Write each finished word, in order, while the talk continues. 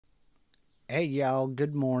Hey, y'all,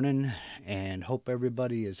 good morning, and hope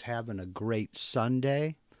everybody is having a great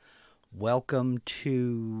Sunday. Welcome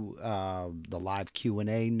to the live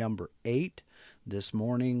Q&A number 8. This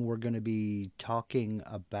morning we're going to be talking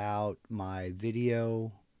about my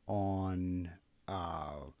video on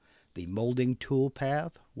the molding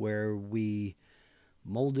toolpath, where we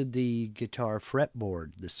molded the guitar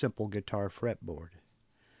fretboard, the simple guitar fretboard.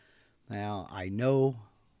 Now, I know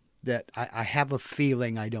that I have a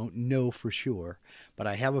feeling, I don't know for sure, but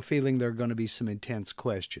I have a feeling there are going to be some intense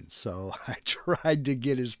questions. So I tried to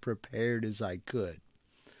get as prepared as I could.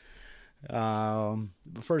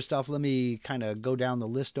 First off, let me kind of go down the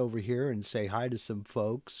list over here and say hi to some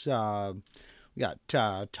folks. We got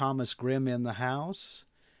Thomas Grimm in the house,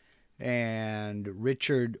 and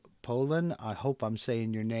Richard Poland. I hope I'm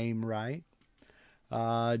saying your name right.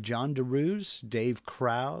 John DeRuse, Dave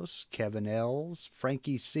Krause, Kevin Ells,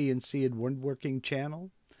 Frankie CNC and Woodworking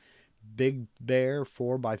Channel, Big Bear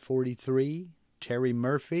 4x43, Terry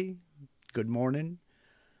Murphy, good morning.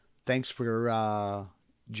 Thanks for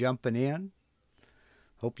jumping in.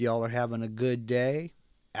 Hope y'all are having a good day.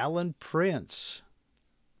 Alan Prince,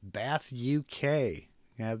 Bath, UK.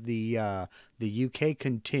 You have the UK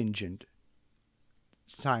contingent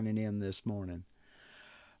signing in this morning.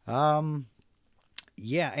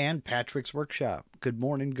 Yeah, and Patrick's Workshop. Good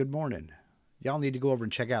morning, good morning. Y'all need to go over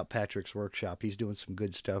and check out Patrick's Workshop. He's doing some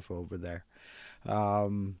good stuff over there.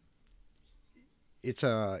 It's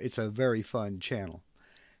a very fun channel.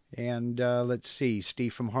 And let's see,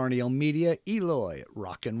 Steve from Harniel Media, Eloy at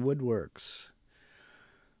Rockin' Woodworks.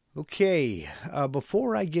 Okay,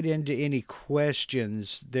 before I get into any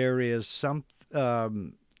questions, there is some...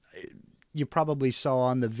 you probably saw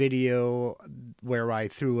on the video where I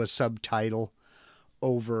threw a subtitle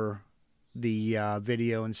over the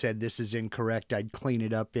video and said this is incorrect. I'd clean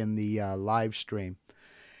it up in the live stream.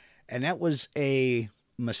 And that was a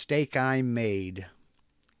mistake I made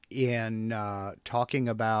in talking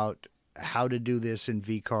about how to do this in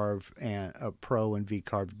VCarve and Pro and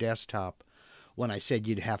VCarve Desktop, when I said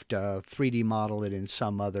you'd have to 3D model it in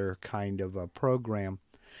some other kind of a program.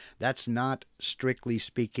 That's not, strictly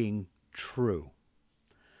speaking, true.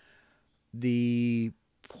 The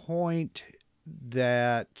point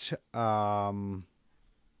that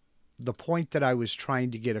I was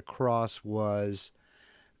trying to get across was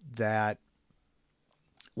that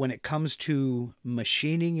when it comes to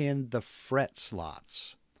machining in the fret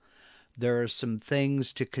slots, there are some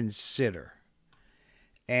things to consider.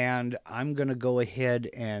 And I'm going to go ahead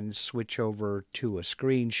and switch over to a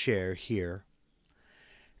screen share here,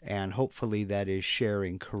 and hopefully that is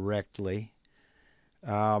sharing correctly.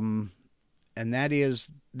 And that is,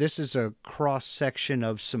 this is a cross section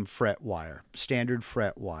of some fret wire, standard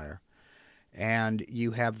fret wire. And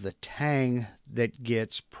you have the tang that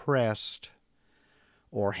gets pressed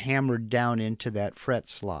or hammered down into that fret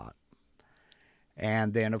slot.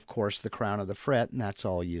 And then, of course, the crown of the fret, and that's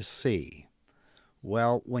all you see.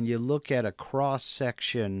 Well, when you look at a cross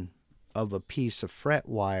section of a piece of fret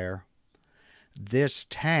wire, this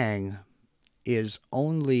tang is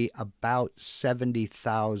only about 70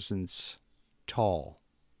 thousandths tall.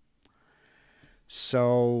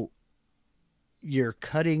 So you're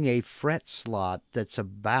cutting a fret slot that's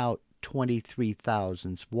about 23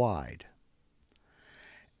 thousandths wide.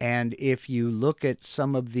 And if you look at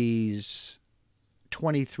some of these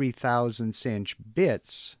 23 thousandths inch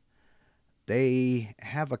bits, they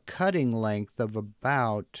have a cutting length of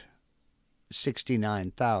about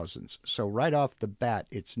 69 thousandths. So right off the bat,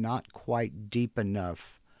 it's not quite deep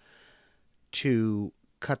enough to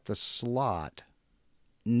cut the slot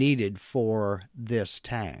needed for this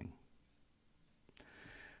tang.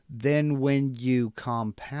 Then when you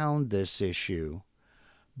compound this issue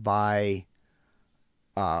by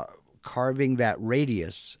carving that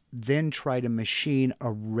radius, then try to machine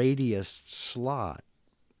a radius slot,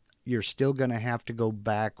 you're still going to have to go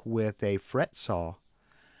back with a fret saw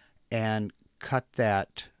and cut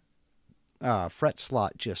that fret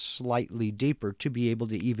slot just slightly deeper to be able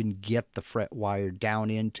to even get the fret wire down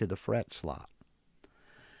into the fret slot.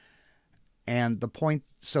 And the point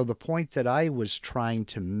that I was trying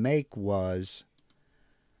to make was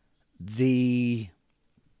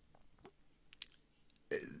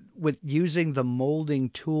with using the molding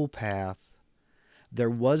toolpath, there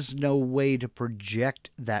was no way to project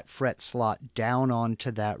that fret slot down onto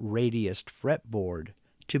that radiused fretboard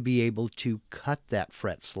to be able to cut that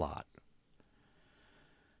fret slot.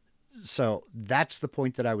 So that's the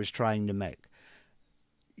point that I was trying to make.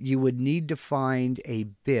 You would need to find a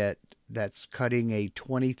bit that's cutting a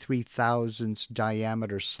 23 thousandths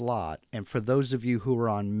diameter slot. And for those of you who are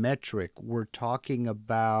on metric, we're talking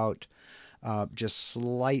about just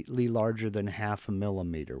slightly larger than 0.5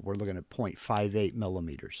 millimeter. We're looking at 0.58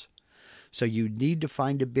 millimeters. So you need to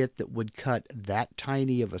find a bit that would cut that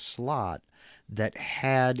tiny of a slot that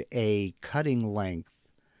had a cutting length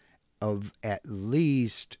of at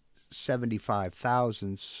least 75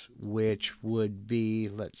 thousandths, which would be,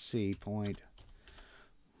 let's see,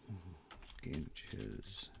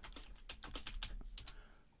 inches,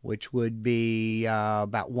 which would be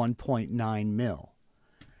about 1.9 mil.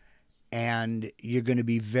 And you're going to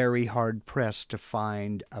be very hard pressed to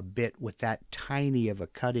find a bit with that tiny of a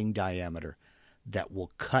cutting diameter that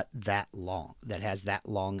will cut that long, that has that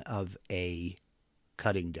long of a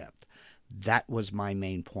cutting depth. That was my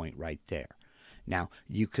main point right there. Now,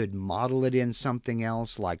 you could model it in something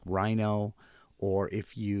else like Rhino, or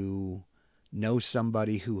if you know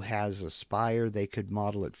somebody who has a Spire, they could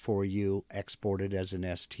model it for you, export it as an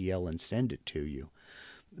STL, and send it to you.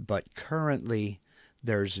 But currently,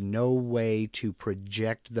 there's no way to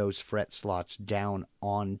project those fret slots down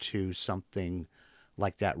onto something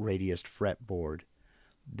like that radiused fretboard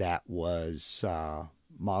that was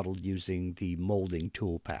modeled using the Moulding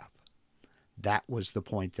Toolpath. That was the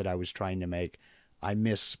point that I was trying to make. I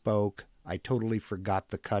misspoke. I totally forgot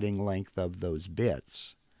the cutting length of those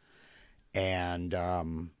bits. And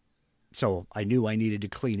so I knew I needed to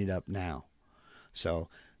clean it up now. So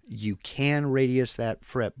you can radius that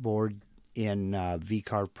fretboard in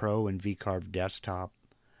VCarve Pro and VCarve Desktop.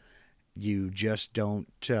 You just don't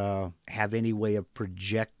have any way of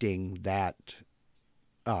projecting that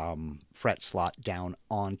fret slot down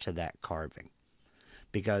onto that carving,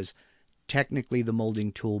 because technically the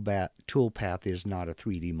Moulding Toolpath is not a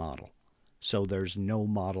 3D model. So there's no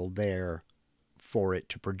model there for it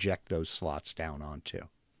to project those slots down onto.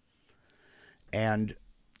 And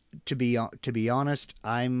to be honest,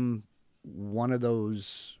 I'm one of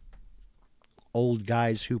those old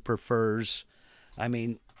guys who prefers, I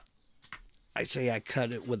mean, I say I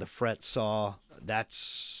cut it with a fret saw.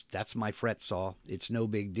 That's my fret saw. It's no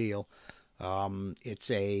big deal. It's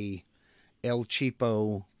a El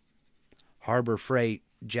Cheapo Harbor Freight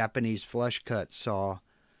Japanese flush cut saw,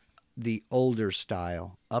 the older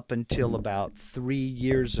style. Up until about 3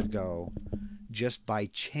 years ago, just by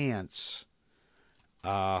chance,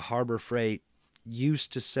 Harbor Freight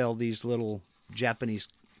used to sell these little Japanese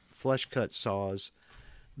flush cut saws.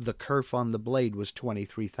 The kerf on the blade was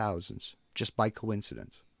 23 thousandths, just by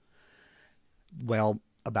coincidence. Well,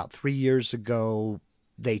 about 3 years ago,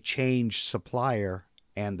 they changed supplier,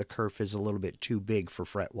 and the kerf is a little bit too big for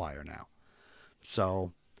fret wire now.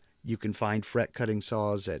 So you can find fret cutting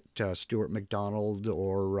saws at Stuart McDonald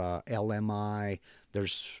or LMI.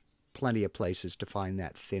 There's plenty of places to find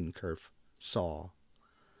that thin kerf saw.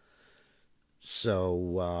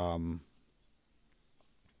 So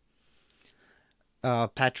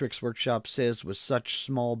Patrick's Workshop says, with such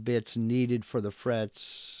small bits needed for the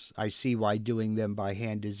frets, I see why doing them by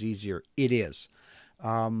hand is easier. It is.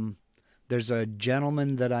 There's a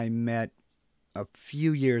gentleman that I met a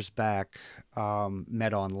few years back,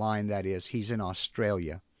 met online, that is. He's in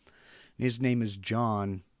Australia. His name is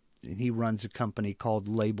John, and he runs a company called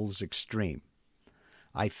Labels Extreme.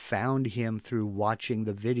 I found him through watching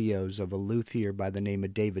the videos of a luthier by the name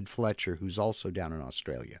of David Fletcher, who's also down in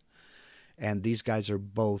Australia. And these guys are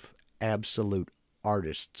both absolute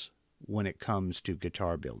artists when it comes to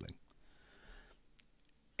guitar building.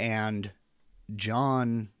 And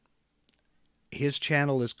John, his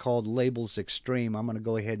channel is called Labels Extreme. I'm going to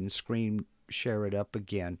go ahead and screen share it up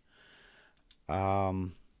again.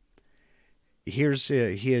 Here's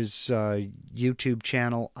his YouTube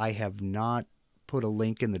channel. I have not put a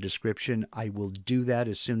link in the description. I will do that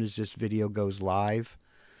as soon as this video goes live.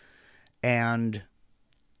 And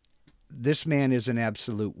this man is an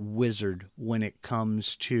absolute wizard when it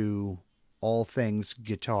comes to all things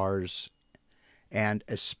guitars, and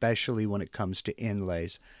especially when it comes to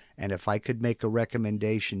inlays. And if I could make a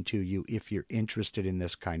recommendation to you, if you're interested in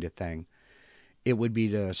this kind of thing, it would be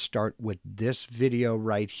to start with this video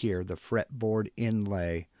right here, the fretboard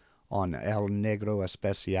inlay on El Negro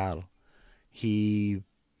Especial. He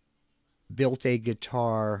built a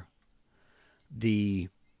guitar, the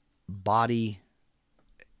body,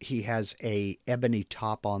 he has a ebony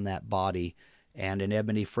top on that body and an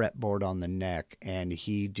ebony fretboard on the neck, and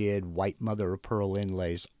he did white mother of pearl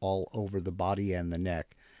inlays all over the body and the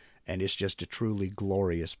neck, and it's just a truly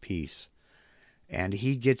glorious piece. And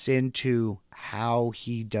he gets into how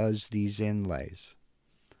he does these inlays.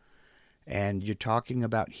 And you're talking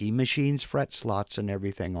about, he machines fret slots and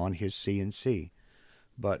everything on his CNC.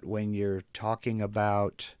 But when you're talking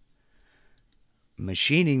about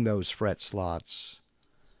machining those fret slots,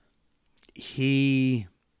 he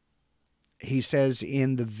he says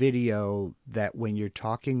in the video that when you're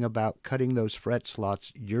talking about cutting those fret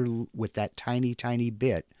slots, you're with that tiny, tiny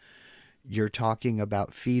bit, you're talking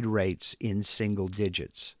about feed rates in single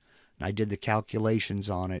digits. And I did the calculations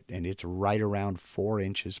on it, and it's right around 4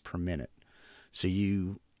 inches per minute. So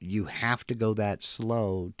you have to go that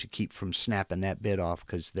slow to keep from snapping that bit off,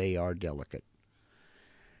 because they are delicate.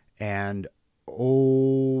 And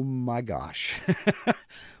oh my gosh,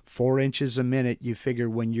 4 inches a minute, you figure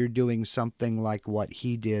when you're doing something like what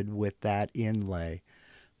he did with that inlay,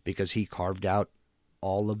 because he carved out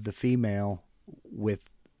all of the female with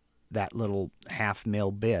that little 1/2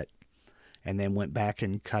 mil bit, and then went back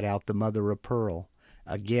and cut out the mother of pearl,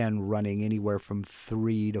 again running anywhere from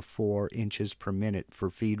 3 to 4 inches per minute for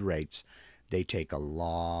feed rates. They take a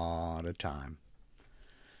lot of time.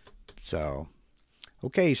 So,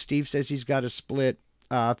 okay, Steve says he's got a split.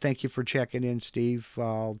 Thank you for checking in, Steve.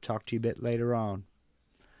 I'll talk to you a bit later on.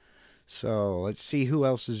 So let's see who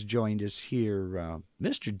else has joined us here.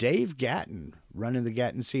 Mr. Dave Gatton, running the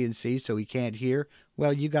Gatton CNC, so he can't hear.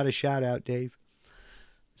 Well, you got a shout out, Dave.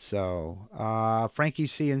 So Frankie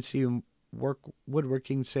CNC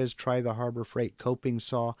Woodworking says try the Harbor Freight coping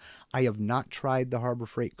saw. I have not tried the Harbor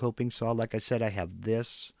Freight coping saw. Like I said, I have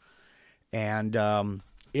this, and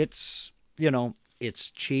it's, you know, it's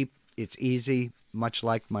cheap, it's easy, much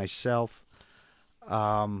like myself.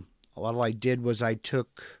 All I did was I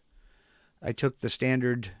took the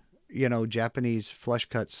standard, you know, Japanese flush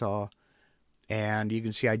cut saw, and you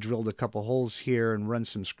can see I drilled a couple holes here and run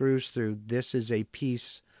some screws through. This is a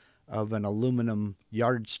piece of an aluminum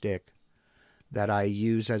yardstick that I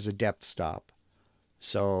use as a depth stop.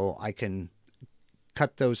 So I can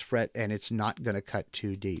cut those fret, and it's not going to cut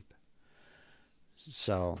too deep.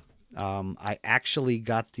 So I actually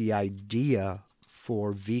got the idea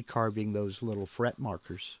for V-carving those little fret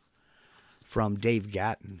markers from Dave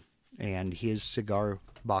Gatton and his cigar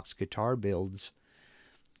box guitar builds.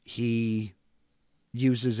 He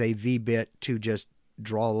uses a V-bit to just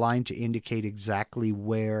draw a line to indicate exactly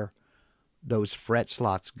where those fret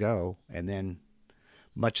slots go, and then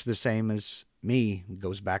much the same as me,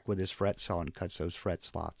 goes back with his fret saw and cuts those fret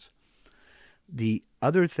slots. The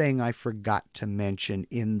other thing I forgot to mention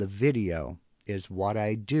in the video is what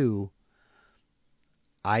I do.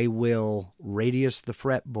 I will radius the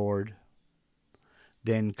fretboard,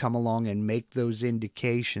 then come along and make those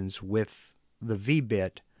indications with the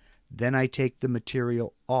V-bit. Then I take the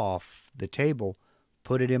material off the table,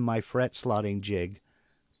 put it in my fret slotting jig,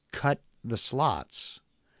 cut the slots,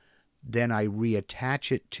 then I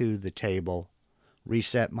reattach it to the table,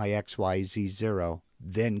 reset my XYZ0,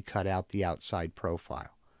 then cut out the outside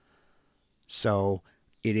profile. So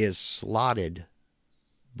it is slotted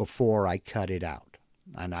before I cut it out.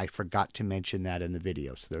 And I forgot to mention that in the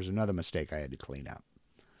video. So there's another mistake I had to clean up.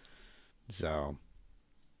 So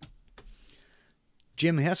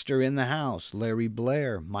Jim Hester in the house, Larry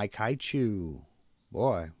Blair, Mike Haichu.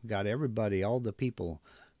 Boy, got everybody, all the people.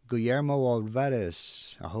 Guillermo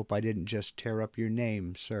Alvarez. I hope I didn't just tear up your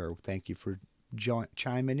name, sir. Thank you for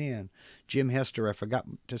chiming in. Jim Hester, I forgot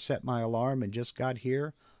to set my alarm and just got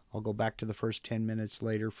here. I'll go back to the first 10 minutes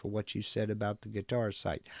later for what you said about the guitar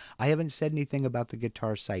site. I haven't said anything about the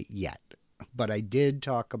guitar site yet, but I did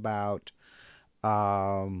talk about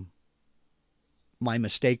my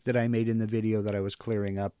mistake that I made in the video that I was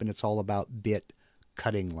clearing up, and it's all about bit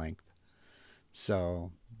cutting length.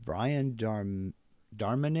 So Brian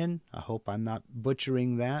Darmanin, I hope I'm not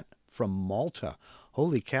butchering that, from Malta.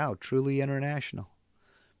 Holy cow, truly international.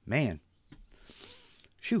 Man.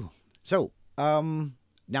 Phew. So,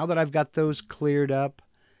 now that I've got those cleared up,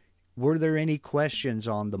 were there any questions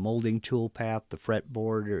on the Moulding Toolpath, the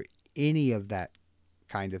fretboard, or any of that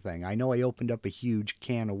kind of thing? I know I opened up a huge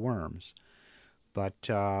can of worms, but,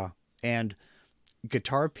 and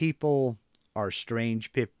guitar people are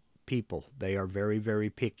strange people. They are very, very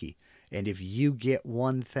picky. And if you get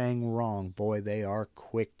one thing wrong, boy, they are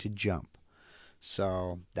quick to jump.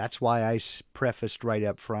 So that's why I prefaced right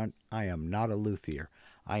up front, I am not a luthier.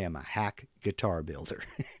 I am a hack guitar builder.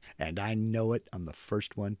 And I know it. I'm the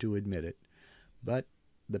first one to admit it. But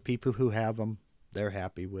the people who have them, they're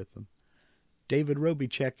happy with them. David Roby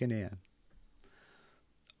checking in.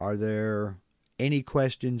 Are there any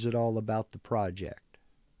questions at all about the project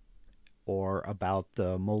or about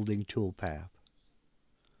the Moulding Toolpath?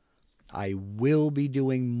 I will be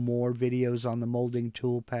doing more videos on the Moulding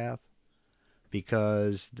Toolpath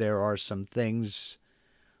because there are some things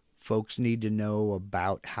folks need to know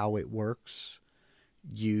about how it works.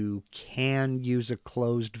 You can use a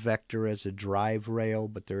closed vector as a drive rail,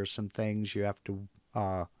 but there are some things you have to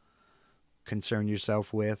concern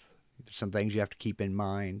yourself with. Some things you have to keep in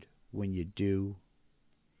mind. when you do.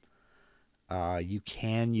 You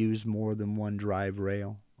can use more than one drive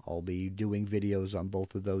rail. I'll be doing videos on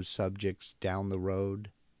both of those subjects down the road.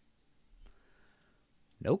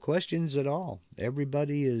 No questions at all.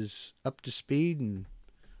 Everybody is up to speed and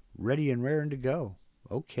ready and raring to go.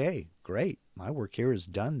 Okay, great. My work here is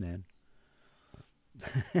done then.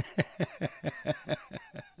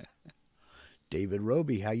 David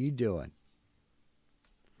Roby, how you doing?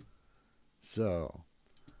 So,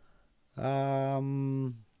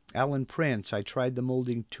 Alan Prince, I tried the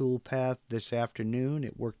Moulding Toolpath this afternoon.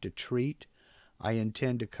 It worked a treat. I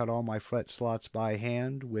intend to cut all my fret slots by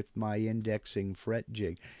hand with my indexing fret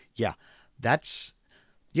jig. Yeah, that's,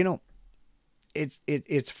 you know,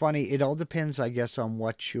 it's funny. It all depends, I guess, on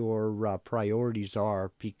what your priorities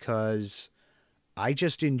are, because I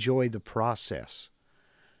just enjoy the process.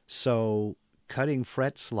 So cutting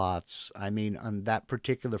fret slots, I mean, on that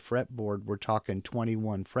particular fretboard, we're talking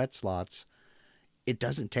 21 fret slots. It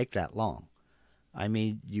doesn't take that long. I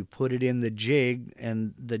mean, you put it in the jig,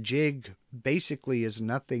 and the jig basically is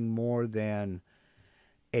nothing more than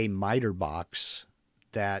a miter box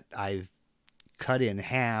that I've cut in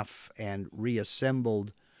half and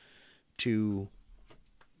reassembled to,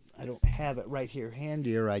 I don't have it right here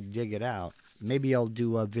handy, or I'd dig it out. Maybe I'll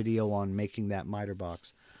do a video on making that miter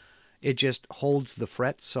box. It just holds the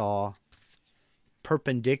fret saw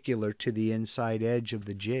perpendicular to the inside edge of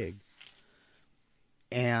the jig.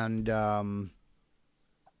 And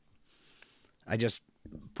I just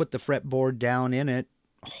put the fretboard down in it,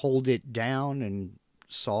 hold it down, and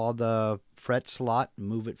saw the fret slot,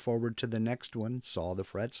 move it forward to the next one, saw the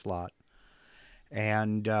fret slot.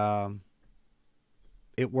 And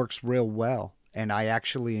it works real well. And I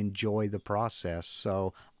actually enjoy the process,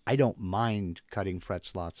 so I don't mind cutting fret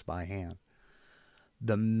slots by hand.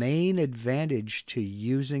 The main advantage to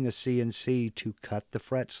using a CNC to cut the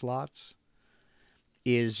fret slots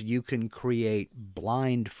is you can create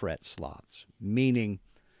blind fret slots, meaning,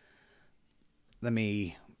 let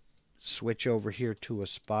me switch over here to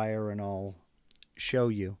Aspire and I'll show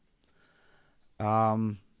you.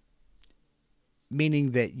 Meaning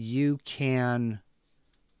that you can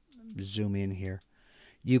zoom in here.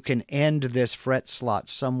 You can end this fret slot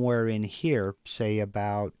somewhere in here, say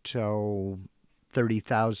about 30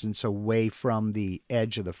 thousandths away from the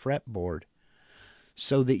edge of the fretboard,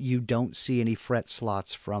 so that you don't see any fret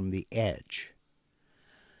slots from the edge.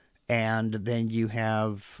 And then you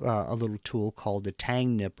have a little tool called a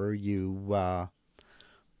tang nipper. You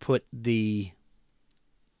put the,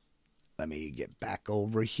 let me get back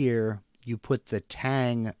over here, you put the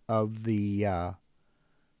tang of the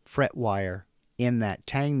fret wire in that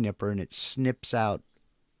tang nipper, and it snips out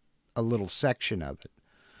a little section of it.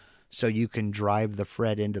 So you can drive the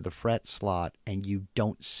fret into the fret slot and you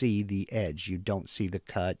don't see the edge. You don't see the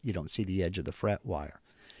cut. You don't see the edge of the fret wire.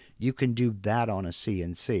 You can do that on a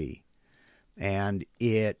CNC. And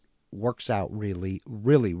it works out really,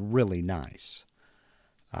 really, really nice.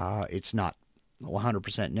 It's not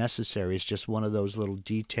 100% necessary. It's just one of those little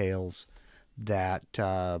details that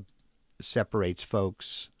separates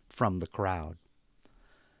folks from the crowd.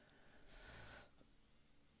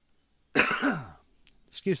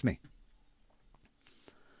 Excuse me.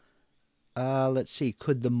 Let's see.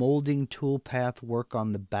 Could the Moulding Toolpath work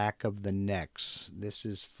on the back of the necks? This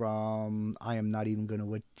is from, I am not even going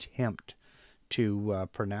to attempt to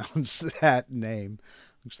pronounce that name.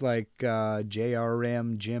 Looks like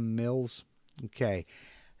JRM Jim Mills. Okay.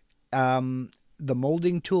 The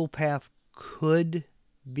Moulding Toolpath could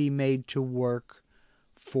be made to work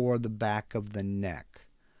for the back of the neck.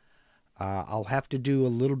 I'll have to do a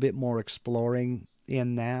little bit more exploring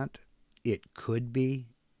in that. It could be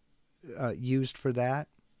used for that.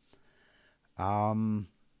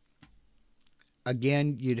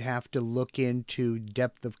 Again, you'd have to look into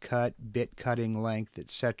depth of cut, bit cutting length,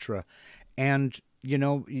 etc. And, you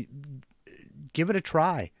know, give it a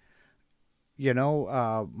try. You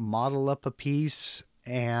know, model up a piece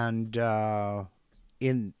and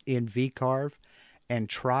in VCarve and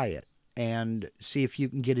try it and see if you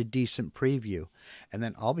can get a decent preview. And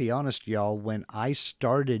then I'll be honest, y'all, when I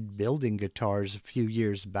started building guitars a few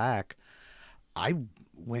years back, I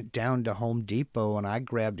went down to Home Depot and I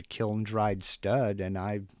grabbed a kiln dried stud and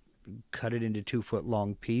I cut it into 2-foot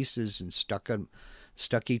long pieces and stuck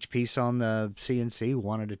each piece on the CNC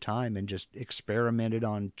one at a time and just experimented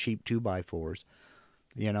on cheap 2x4s.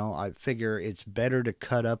 You know, I figure it's better to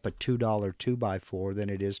cut up a $2 2x4 than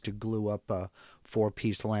it is to glue up a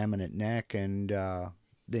 4-piece laminate neck and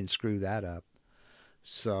then screw that up.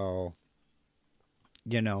 So,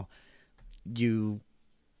 you know, you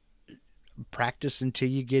practice until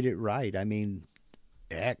you get it right. I mean,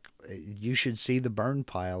 heck, You should see the burn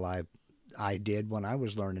pile I did when I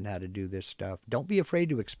was learning how to do this stuff. Don't be afraid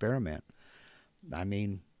to experiment. I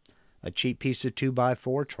mean, a cheap piece of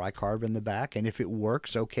 2x4, try carving the back, and if it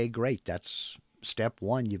works, okay, great. That's step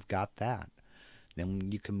one. You've got that.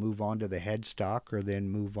 Then you can move on to the headstock or then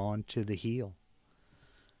move on to the heel.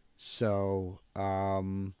 So,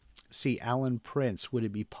 see, Alan Prince, would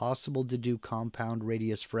it be possible to do compound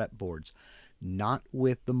radius fretboards? Not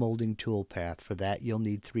with the Moulding Toolpath. For that, you'll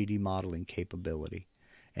need 3D modeling capability.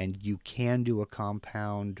 And you can do a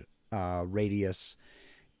compound radius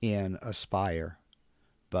in Aspire,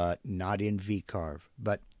 but not in VCarve.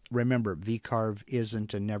 But remember, VCarve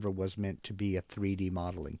isn't and never was meant to be a 3D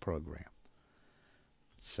modeling program.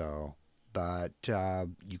 So, but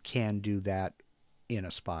you can do that in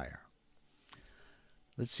Aspire.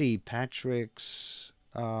 Let's see, Patrick's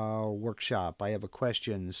workshop. I have a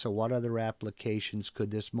question. So what other applications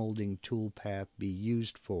could this Moulding Toolpath be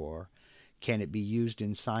used for? Can it be used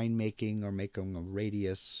in sign making or making a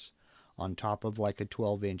radius on top of like a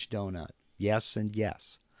 12-inch donut? Yes and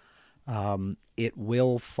yes. It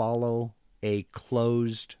will follow a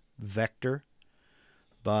closed vector,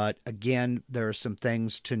 but again, there are some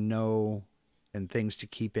things to know and things to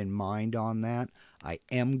keep in mind on that. I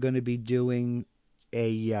am going to be doing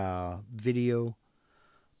a video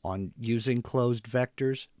on using closed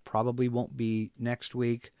vectors. Probably won't be next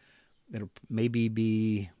week. It'll maybe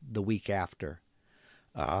be the week after.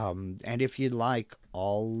 And if you'd like,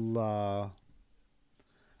 I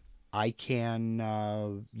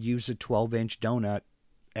can use a 12-inch donut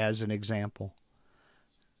as an example.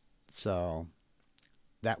 So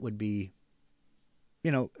that would be,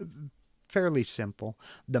 you know, fairly simple.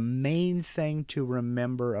 The main thing to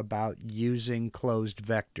remember about using closed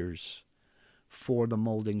vectors for the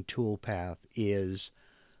Moulding Toolpath is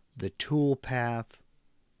the toolpath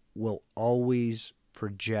will always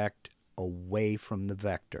project away from the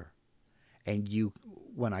vector. And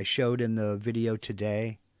when I showed in the video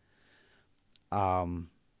today,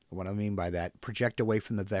 what I mean by that, project away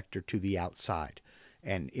from the vector to the outside.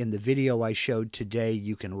 And in the video I showed today,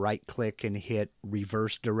 you can right click and hit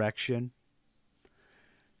reverse direction.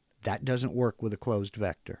 That doesn't work with a closed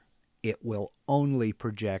vector. It will only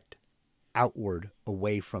project outward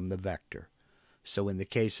away from the vector. So in the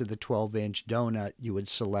case of the 12-inch donut, you would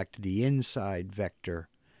select the inside vector,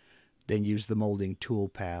 then use the Moulding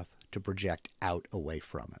Toolpath to project out away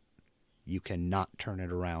from it. You cannot turn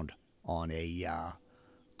it around on a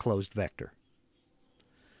closed vector.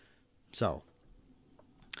 So,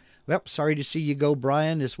 well, sorry to see you go,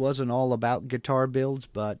 Brian. This wasn't all about guitar builds,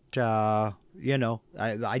 but, you know,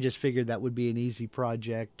 I just figured that would be an easy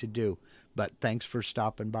project to do. But thanks for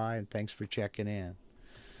stopping by and thanks for checking in.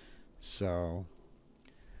 So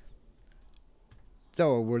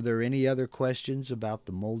were there any other questions about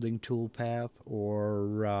the Moulding Toolpath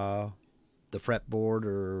or the fretboard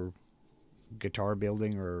or guitar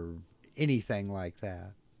building or anything like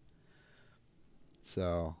that?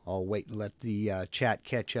 So I'll wait and let the chat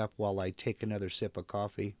catch up while I take another sip of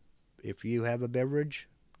coffee. If you have a beverage,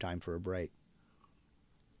 time for a break.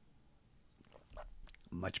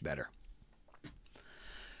 Much better.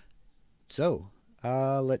 So,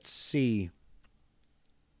 let's see.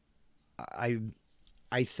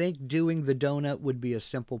 I think doing the donut would be a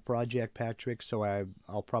simple project, Patrick, so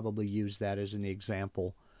I'll probably use that as an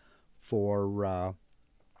example for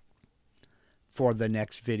the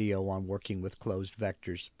next video on working with closed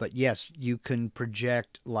vectors. But yes, you can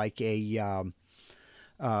project like a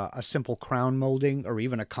simple crown molding or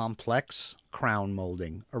even a complex crown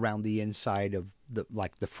molding around the inside of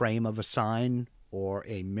the frame of a sign or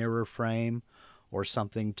a mirror frame or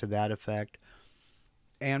something to that effect.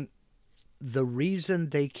 And the reason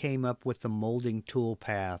they came up with the Moulding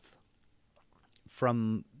Toolpath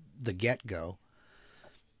from the get-go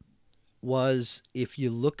was, if you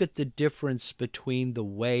look at the difference between the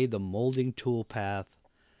way the Moulding Toolpath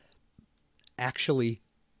actually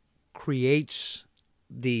creates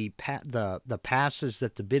the passes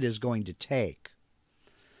that the bit is going to take.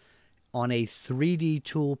 On a 3D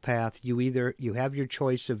toolpath, you have your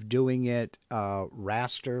choice of doing it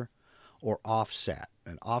raster or offset.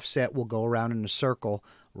 An offset will go around in a circle,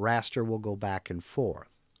 raster will go back and forth.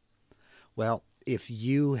 Well, if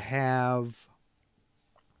you have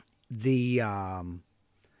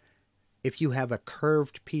if you have a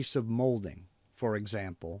curved piece of molding, for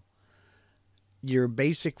example, you're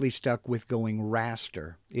basically stuck with going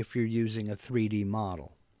raster if you're using a 3D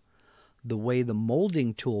model. The way the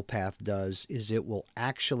Moulding Toolpath does is it will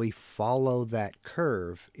actually follow that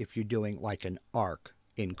curve if you're doing like an arc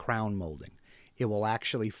in crown molding. It will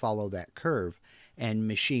actually follow that curve and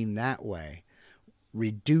machine that way.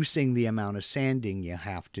 reducing the amount of sanding you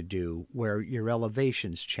have to do where your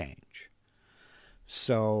elevations change.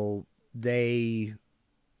 So they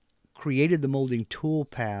created the Moulding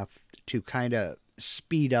Toolpath to kind of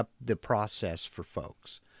speed up the process for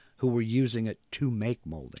folks who were using it to make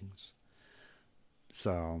moldings.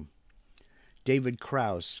 So, David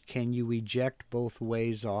Krause, can you eject both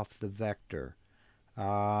ways off the vector?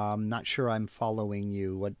 I'm not sure I'm following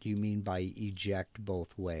you. What do you mean by eject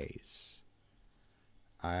both ways?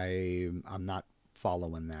 I'm not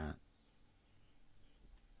following that.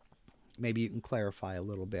 Maybe you can clarify a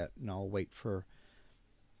little bit, and I'll wait for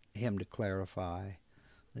him to clarify.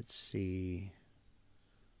 Let's see.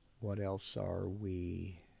 What else are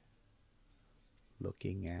we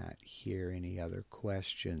looking at here? Any other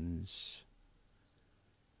questions?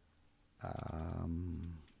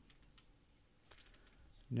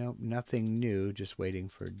 Nope, nothing new. Just waiting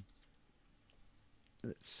for...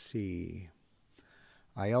 Let's see.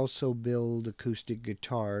 I also build acoustic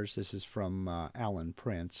guitars. This is from Alan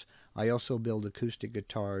Prince. I also build acoustic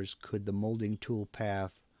guitars. Could the Moulding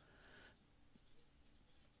Toolpath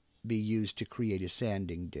be used to create a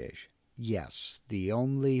sanding dish? Yes. The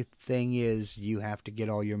only thing is you have to get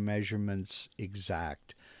all your measurements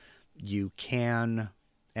exact. You can,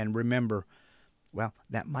 and remember, well,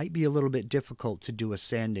 that might be a little bit difficult to do a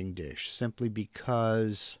sanding dish simply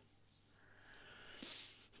because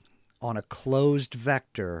on a closed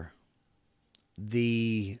vector,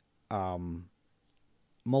 the Moulding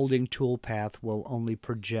Toolpath will only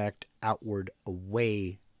project outward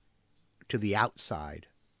away to the outside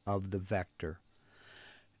of the vector.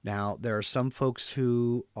 Now, there are some folks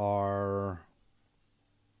who have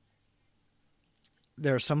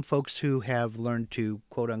learned to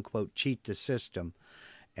quote-unquote cheat the system,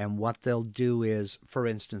 and what they'll do is, for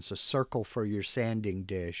instance, a circle for your sanding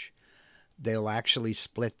dish, they'll actually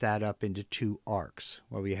split that up into two arcs,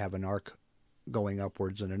 where we have an arc going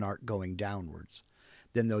upwards and an arc going downwards.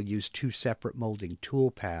 Then they'll use two separate molding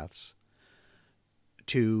toolpaths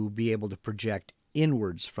to be able to project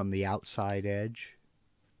inwards from the outside edge,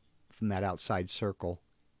 from that outside circle,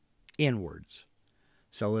 inwards.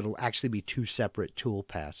 So it'll actually be two separate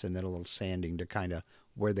toolpaths and then a little sanding to kind of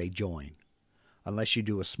where they join, unless you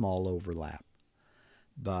do a small overlap.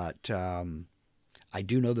 But I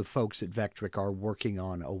do know the folks at Vectric are working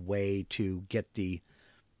on a way to get the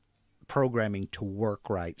programming to work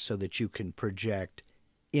right so that you can project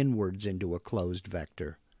inwards into a closed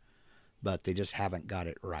vector. But they just haven't got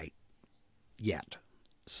it right yet.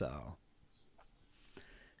 So,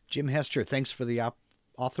 Jim Hester, thanks for the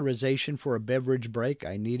authorization for a beverage break.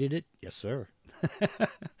 I needed it. Yes, sir. It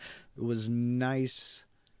was nice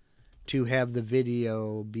to have the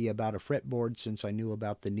video be about a fretboard since I knew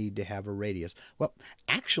about the need to have a radius. Well,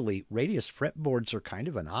 actually, radius fretboards are kind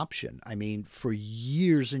of an option. I mean, for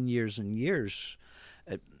years and years and years,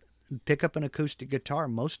 pick up an acoustic guitar.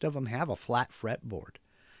 Most of them have a flat fretboard.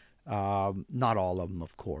 Not all of them,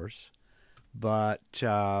 of course. But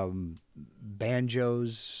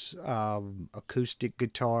banjos, acoustic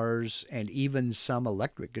guitars, and even some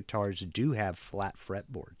electric guitars do have flat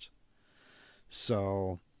fretboards.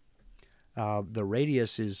 So the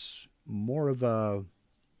radius is more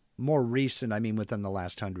recent, I mean within the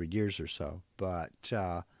last 100 years or so. But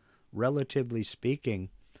relatively speaking,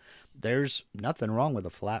 there's nothing wrong with a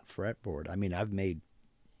flat fretboard. I mean, I've made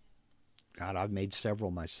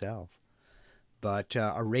several myself. But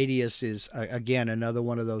a radius is, again, another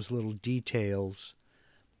one of those little details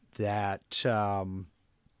that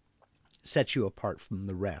sets you apart from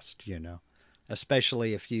the rest, you know.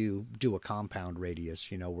 Especially if you do a compound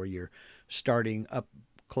radius, you know, where you're starting up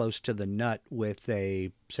close to the nut with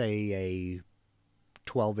say a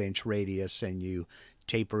 12-inch radius and you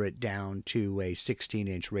taper it down to a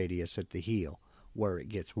 16-inch radius at the heel where it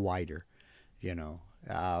gets wider, you know.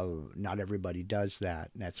 Not everybody does that,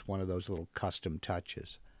 and that's one of those little custom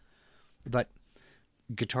touches. But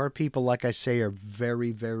guitar people, like I say, are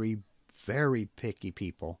very, very, very picky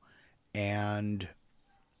people, and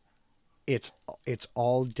it's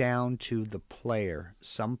all down to the player.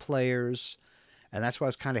 Some players, and that's why I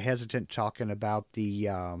was kind of hesitant talking about the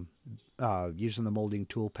using the Moulding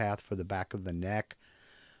Toolpath for the back of the neck.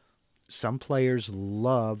 Some players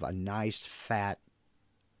love a nice fat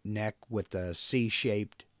neck with a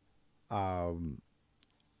C-shaped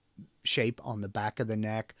shape on the back of the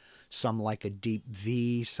neck. Some like a deep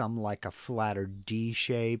V, some like a flatter D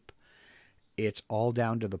shape. It's all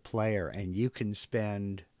down to the player, and you can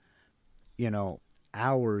spend, you know,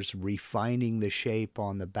 hours refining the shape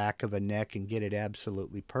on the back of a neck and get it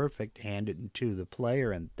absolutely perfect, hand it to the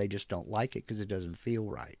player, and they just don't like it because it doesn't feel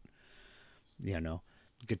right. You know,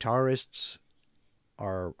 guitarists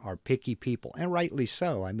are picky people, and rightly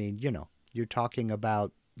so. I mean, you know, you're talking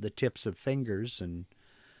about the tips of fingers and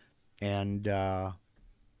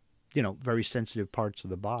you know, very sensitive parts of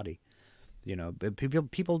the body. You know, but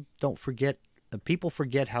people don't forget. People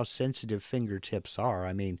forget how sensitive fingertips are.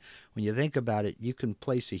 I mean, when you think about it, you can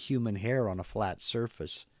place a human hair on a flat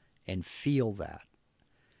surface and feel that.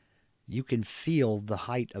 You can feel the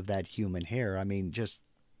height of that human hair. I mean, just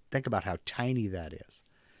think about how tiny that is.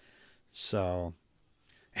 So,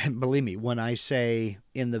 and believe me, when I say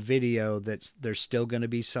in the video that there's still going to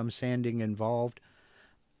be some sanding involved,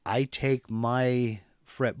 I take my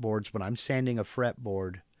fretboards, when I'm sanding a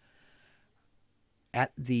fretboard,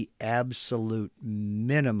 at the absolute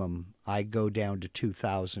minimum, I go down to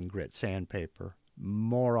 2,000 grit sandpaper.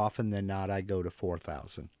 More often than not, I go to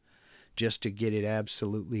 4,000, just to get it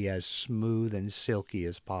absolutely as smooth and silky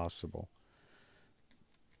as possible.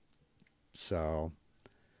 So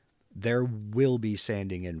there will be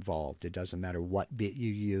sanding involved. It doesn't matter what bit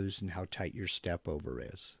you use and how tight your step over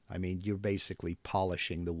is. I mean, you're basically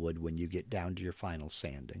polishing the wood when you get down to your final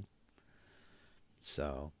sanding.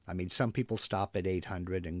 So, I mean, some people stop at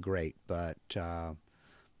 800 and great, but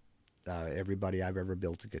everybody I've ever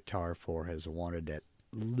built a guitar for has wanted that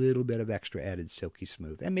little bit of extra added silky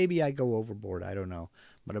smooth. And maybe I go overboard, I don't know,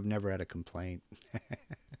 but I've never had a complaint.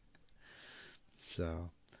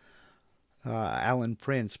 So, Alan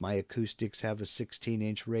Prince, my acoustics have a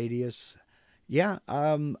 16-inch radius. Yeah,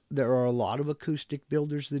 there are a lot of acoustic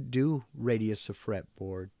builders that do radius of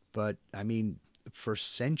fretboard, but I mean, for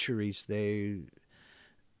centuries,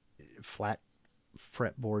 flat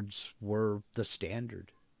fretboards were the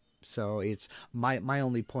standard. So it's my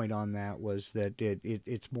only point on that was that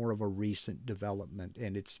it's more of a recent development,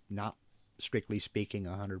 and it's not, strictly speaking,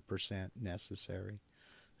 100% necessary.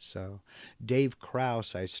 So Dave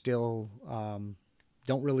Krause, I still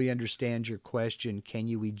don't really understand your question. Can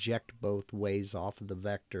you eject both ways off of the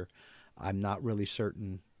Vector? I'm not really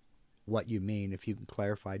certain what you mean. If you can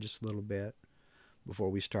clarify just a little bit before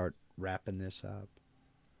we start wrapping this up.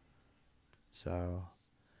 So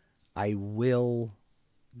I will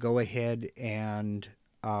go ahead and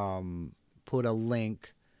put a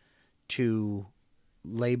link to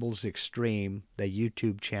Labels Extreme, the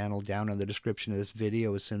YouTube channel, down in the description of this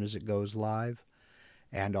video as soon as it goes live.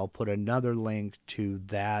 And I'll put another link to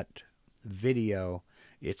that video.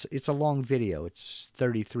 It's a long video. It's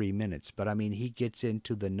 33 minutes. But, I mean, he gets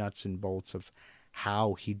into the nuts and bolts of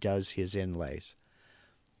how he does his inlays.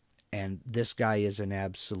 And this guy is an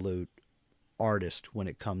absolute artist when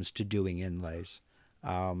it comes to doing inlays.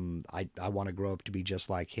 I want to grow up to be just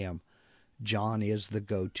like him. John is the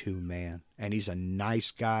go-to man, and he's a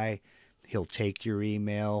nice guy. He'll take your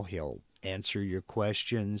email. He'll answer your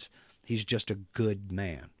questions. He's just a good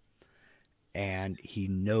man, and he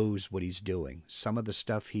knows what he's doing. Some of the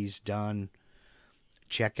stuff he's done,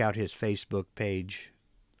 check out his Facebook page,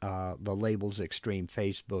 the Labels Extreme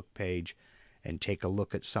Facebook page, and take a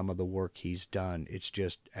look at some of the work he's done. It's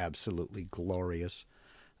just absolutely glorious.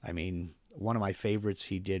 I mean, one of my favorites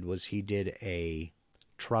he did was he did a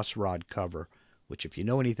truss rod cover, which, if you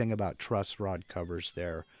know anything about truss rod covers,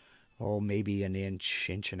 they're, maybe an inch,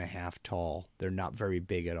 inch and a half tall. They're not very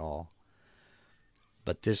big at all.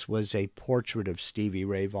 But this was a portrait of Stevie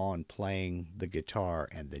Ray Vaughan playing the guitar,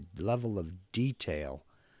 and the level of detail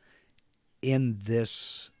in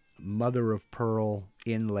this mother of pearl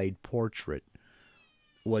inlaid portrait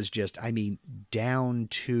was just, I mean, down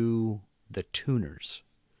to the tuners,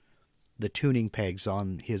 the tuning pegs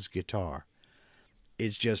on his guitar.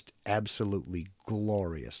 It's just absolutely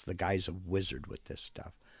glorious. The guy's a wizard with this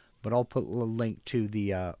stuff. But I'll put a link to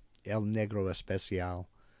the El Negro Especial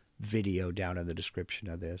video down in the description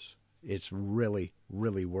of this. It's really,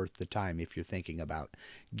 really worth the time if you're thinking about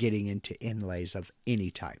getting into inlays of any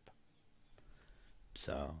type.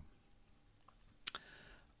 So,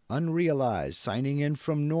 Unrealized, signing in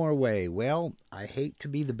from Norway. Well, I hate to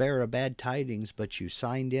be the bearer of bad tidings, but you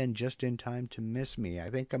signed in just in time to miss me. I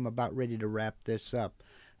think I'm about ready to wrap this up.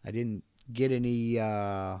 I didn't get any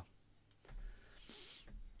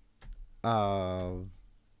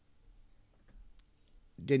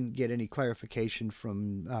clarification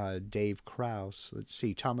from Dave Krause. Let's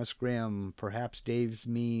see. Thomas Grimm, perhaps Dave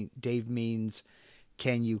means,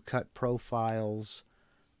 can you cut profiles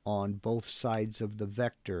on both sides of the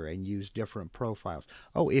Vector and use different profiles?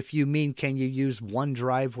 Oh, if you mean, can you use one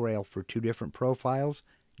drive rail for two different profiles?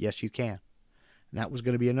 Yes, you can. And that was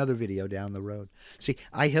going to be another video down the road. See,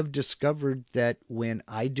 I have discovered that when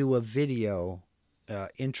I do a video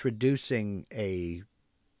introducing a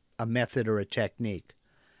method or a technique,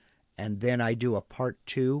 and then I do a part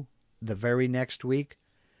 2 the very next week,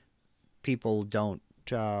 people don't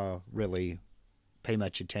really pay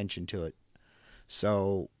much attention to it.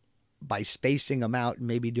 So by spacing them out and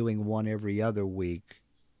maybe doing one every other week,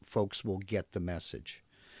 folks will get the message.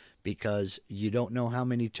 Because you don't know how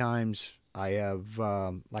many times I have,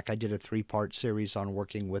 like I did a 3-part series on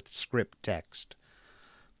working with script text,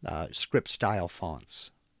 script style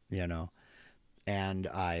fonts, you know. And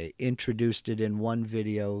I introduced it in one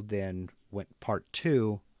video, then went part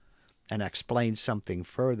 2 and explained something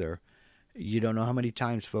further. You don't know how many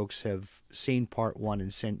times folks have seen part 1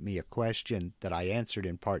 and sent me a question that I answered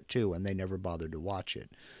in part 2 and they never bothered to watch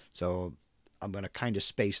it. So I'm going to kind of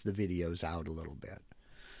space the videos out a little bit.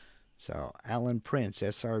 So Alan Prince,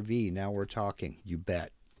 SRV, now we're talking. You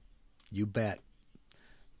bet. You bet.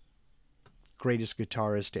 Greatest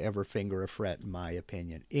guitarist to ever finger a fret, in my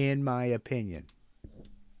opinion. In my opinion.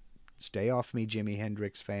 Stay off me, Jimi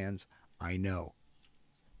Hendrix fans. I know.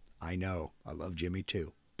 I know. I love Jimmy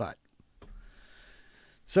too. But.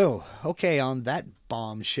 So, okay, on that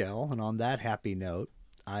bombshell and on that happy note,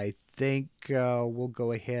 I think we'll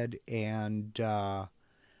go ahead and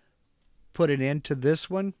put an end to this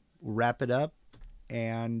one. Wrap it up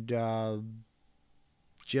and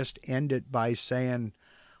just end it by saying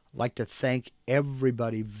I'd like to thank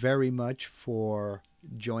everybody very much for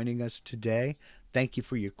joining us today. Thank you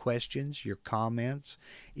for your questions, your comments.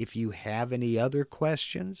 If you have any other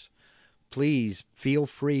questions, please feel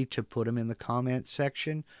free to put them in the comment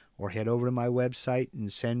section or head over to my website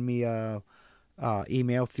and send me a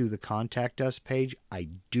email through the Contact Us page. I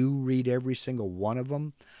do read every single one of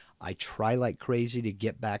them. I try like crazy to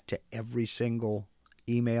get back to every single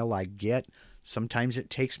email I get. Sometimes it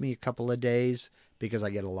takes me a couple of days because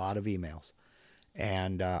I get a lot of emails.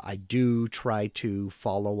 And I do try to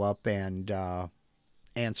follow up and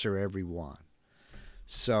answer every one.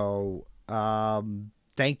 So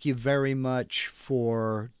thank you very much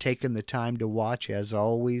for taking the time to watch as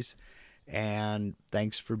always. And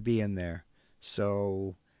thanks for being there.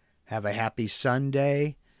 So have a happy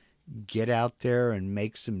Sunday. Get out there and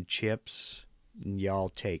make some chips, and y'all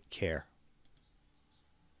take care.